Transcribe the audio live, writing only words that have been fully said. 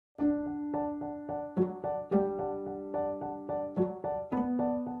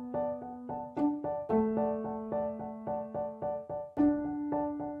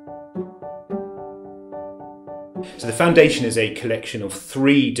So the foundation is a collection of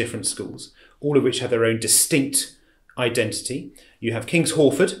 3 different schools, all of which have their own distinct identity. You have King's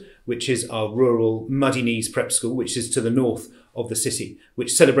Hawford, which is our rural Muddy Knees prep school, which is to the north of the city,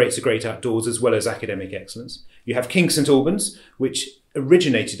 which celebrates the great outdoors as well as academic excellence. You have King St Albans, which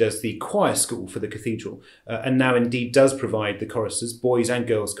originated as the choir school for the cathedral, and now indeed does provide the choristers, boys and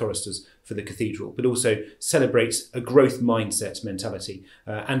girls choristers, for the cathedral, but also celebrates a growth mindset mentality,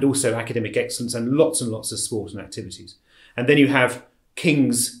 and also academic excellence and lots of sport and activities. And then you have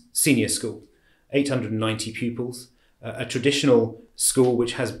King's Senior School, 890 pupils, a traditional school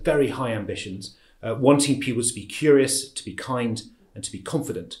which has very high ambitions, wanting pupils to be curious, to be kind and to be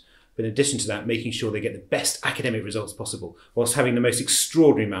confident. But in addition to that, making sure they get the best academic results possible, whilst having the most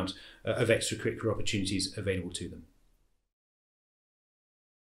extraordinary amount of extracurricular opportunities available to them.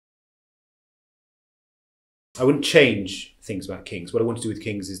 I wouldn't change things about King's. What I want to do with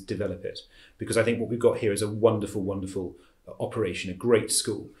King's is develop it, because I think what we've got here is a wonderful operation, a great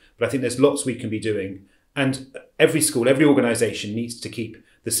school. But I think there's lots we can be doing, and every school, every organisation needs to keep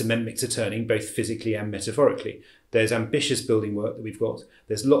the cement mixer turning, both physically and metaphorically. There's ambitious building work that we've got.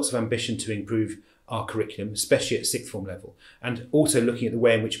 There's lots of ambition to improve our curriculum, especially at sixth form level, and also looking at the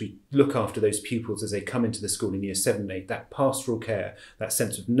way in which we look after those pupils as they come into the school in years 7 and 8. That pastoral care, that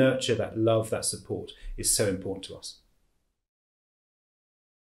sense of nurture, that love, that support is so important to us.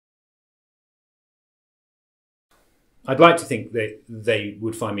 I'd like to think that they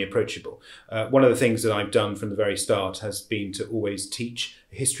would find me approachable. One of the things that I've done from the very start has been to always teach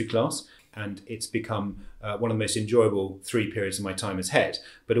a history class, and it's become one of the most enjoyable 3 periods of my time as head,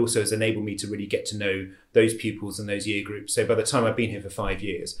 but also has enabled me to really get to know those pupils and those year groups. So by the time I've been here for 5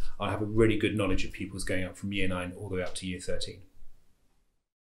 years, I have a really good knowledge of pupils going up from year 9 all the way up to year 13.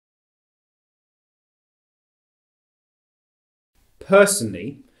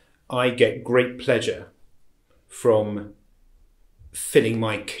 Personally, I get great pleasure from filling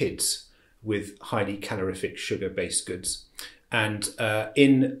my kids with highly calorific sugar-based goods. And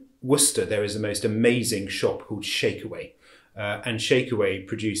in Worcester, there is a most amazing shop called Shakeaway. And Shakeaway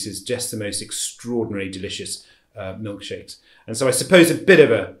produces just the most extraordinary, delicious milkshakes. And so I suppose a bit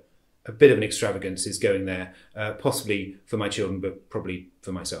of an extravagance is going there, possibly for my children, but probably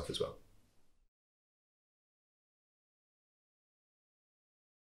for myself as well.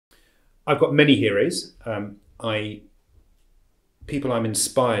 I've got many heroes. People I'm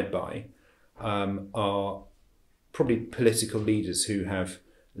inspired by are probably political leaders who have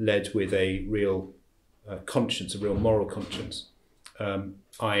led with a real conscience, a real moral conscience.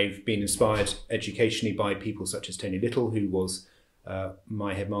 I've been inspired educationally by people such as Tony Little, who was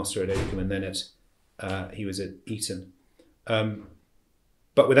my headmaster at Oakham and then he was at Eton.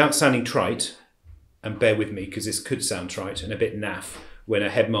 But without sounding trite, and bear with me because this could sound trite and a bit naff when a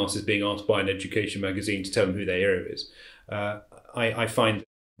headmaster is being asked by an education magazine to tell them who their hero is, I find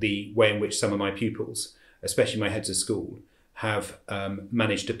the way in which some of my pupils, especially my heads of school, have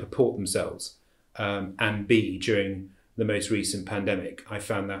managed to purport themselves and be during the most recent pandemic. I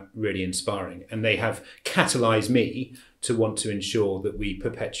found that really inspiring, and they have catalysed me to want to ensure that we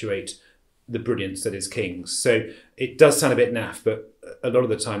perpetuate the brilliance that is King's. So it does sound a bit naff, but a lot of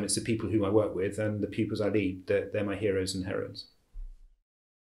the time it's the people whom I work with and the pupils I lead, they're my heroes and heroines.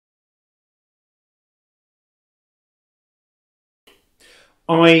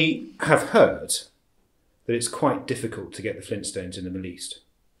 I have heard that it's quite difficult to get the Flintstones in the Middle East.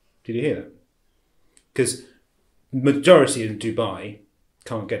 Did you hear that? Because the majority in Dubai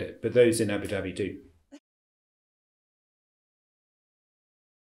can't get it, but those in Abu Dhabi do.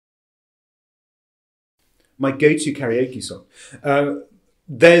 My go-to karaoke song.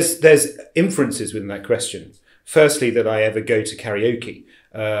 There's inferences within that question. Firstly, that I ever go to karaoke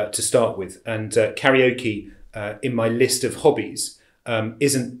to start with, and karaoke in my list of hobbies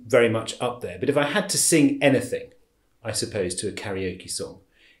isn't very much up there. But if I had to sing anything, I suppose, to a karaoke song,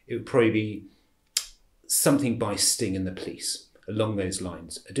 it would probably be something by Sting and the Police, along those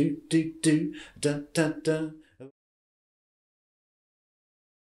lines. Do do do da da da.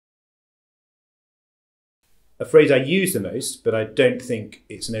 A phrase I use the most, but I don't think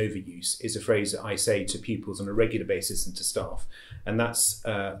it's an overuse, is a phrase that I say to pupils on a regular basis and to staff. And that's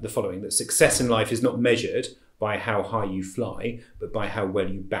the following: that success in life is not measured by how high you fly, but by how well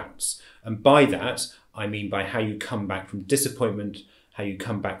you bounce. And by that, I mean by how you come back from disappointment, how you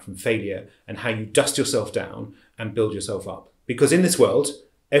come back from failure, and how you dust yourself down and build yourself up. Because in this world,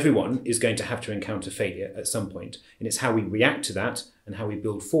 everyone is going to have to encounter failure at some point, and it's how we react to that and how we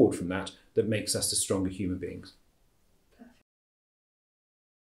build forward from that that makes us the stronger human beings.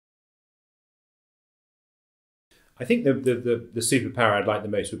 I think the superpower I'd like the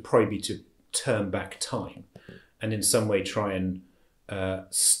most would probably be to turn back time and in some way try and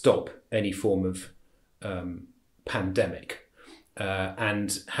stop any form of pandemic,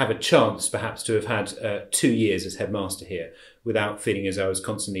 and have a chance perhaps to have had 2 years as headmaster here without feeling as I was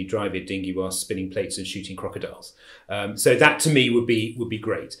constantly driving a dinghy whilst spinning plates and shooting crocodiles. So that to me would be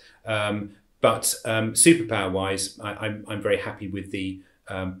great. But superpower-wise, I'm very happy with the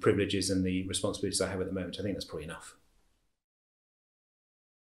privileges and the responsibilities I have at the moment. I think that's probably enough.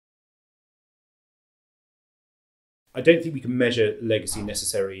 I don't think we can measure legacy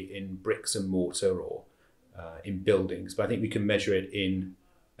necessarily in bricks and mortar or in buildings, but I think we can measure it in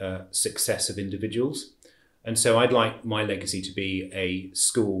success of individuals. And so I'd like my legacy to be a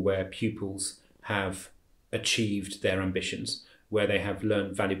school where pupils have achieved their ambitions, where they have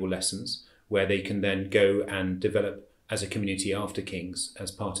learned valuable lessons, where they can then go and develop as a community after King's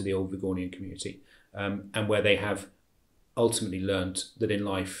as part of the Old Vigonian community, and where they have ultimately learned that in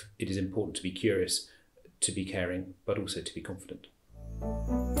life it is important to be curious, to be caring, but also to be confident.